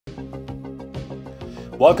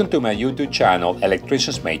Welcome to my YouTube channel,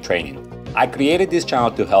 Electricians MAte Training. I created this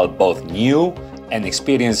channel to help both new and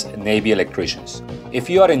experienced Navy electricians. If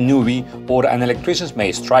you are a newbie or an Electricians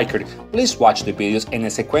MAte striker, please watch the videos in a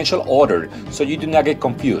sequential order so you do not get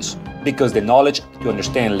confused, because the knowledge to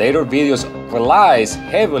understand later videos relies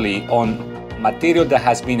heavily on material that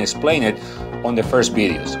has been explained on the first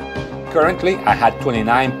videos. Currently, I had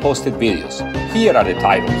 29 posted videos. Here are the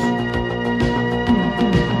titles.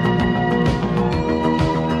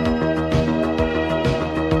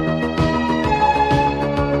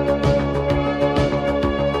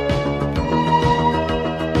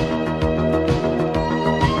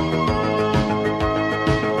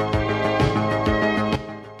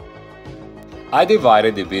 I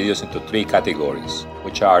divided the videos into three categories,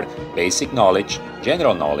 which are basic knowledge,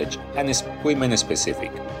 general knowledge, and equipment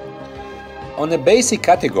specific. On the basic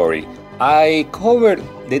category, I covered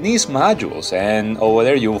the NEET modules, and over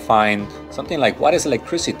there you'll find something like what is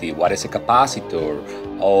electricity, what is a capacitor,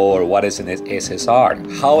 or what is an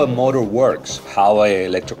SSR, how a motor works, how an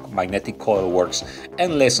electromagnetic coil works,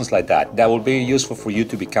 and lessons like that. That will be useful for you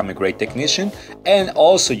to become a great technician, and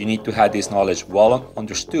also you need to have this knowledge well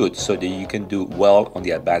understood so that you can do well on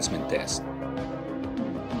the advancement test.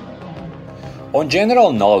 On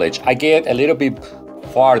general knowledge, I get a little bit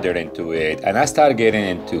farther into it, and I started getting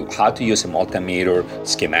into how to use a multimeter,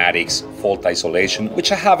 schematics, fault isolation,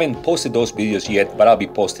 which I haven't posted those videos yet, but I'll be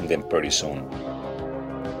posting them pretty soon.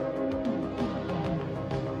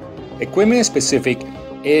 Equipment specific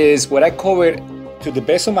is what I cover, to the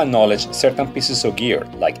best of my knowledge, certain pieces of gear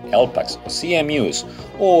like LPACs, CMUs,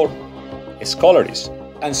 or sculleries,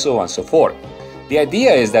 and so on and so forth. The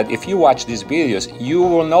idea is that if you watch these videos, you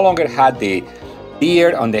will no longer have the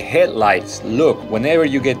deer on the headlights look whenever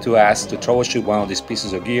you get to ask to troubleshoot one of these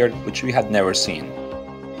pieces of gear which you had never seen.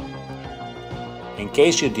 In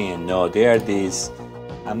case you didn't know, there are these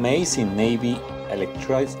amazing Navy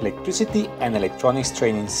electricity and electronics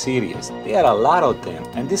training series. There are a lot of them,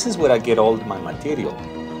 and this is where I get all my material.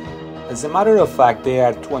 As a matter of fact, there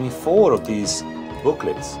are 24 of these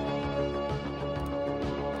booklets.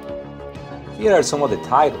 Here are some of the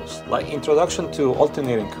titles, like Introduction to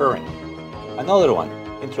Alternating Current. Another one,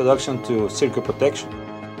 Introduction to Circuit Protection.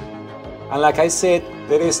 And like I said,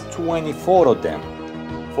 there is 24 of them.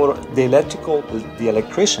 For the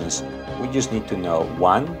electricians, we just need to know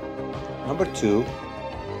 1, number 2,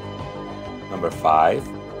 number 5,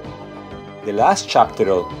 the last chapter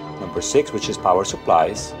of number 6, which is power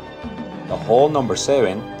supplies, the whole number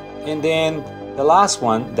 7, and then the last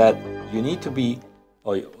one that you need to be,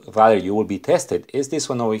 or rather you will be tested, is this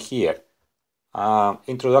one over here.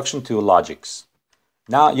 Introduction to Logics.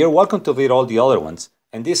 Now you're welcome to read all the other ones,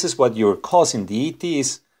 and this is what your cousin, the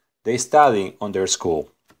ETs, they study on their school.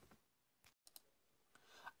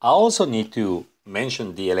 I also need to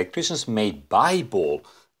mention the Electricians MAte Bible,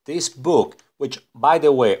 this book, which, by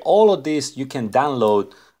the way, all of this you can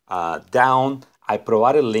download down. I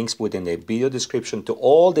provided links within the video description to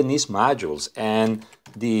all the NEET modules and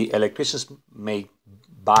the Electricians MAte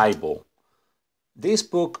Bible. This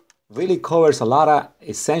book really covers a lot of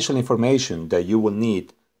essential information that you will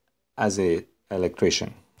need as an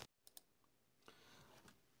electrician.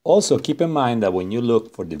 Also, keep in mind that when you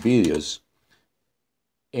look for the videos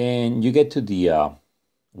and you get to the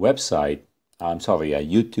website,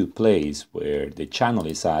 YouTube place where the channel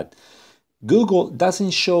is at, Google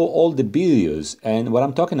doesn't show all the videos, and what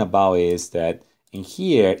I'm talking about is that in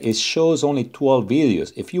here it shows only 12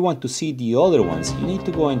 videos. If you want to see the other ones, you need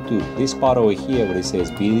to go into this part over here where it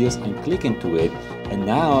says videos and click into it, and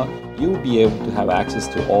now you will be able to have access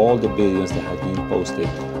to all the videos that have been posted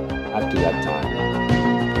up to that time.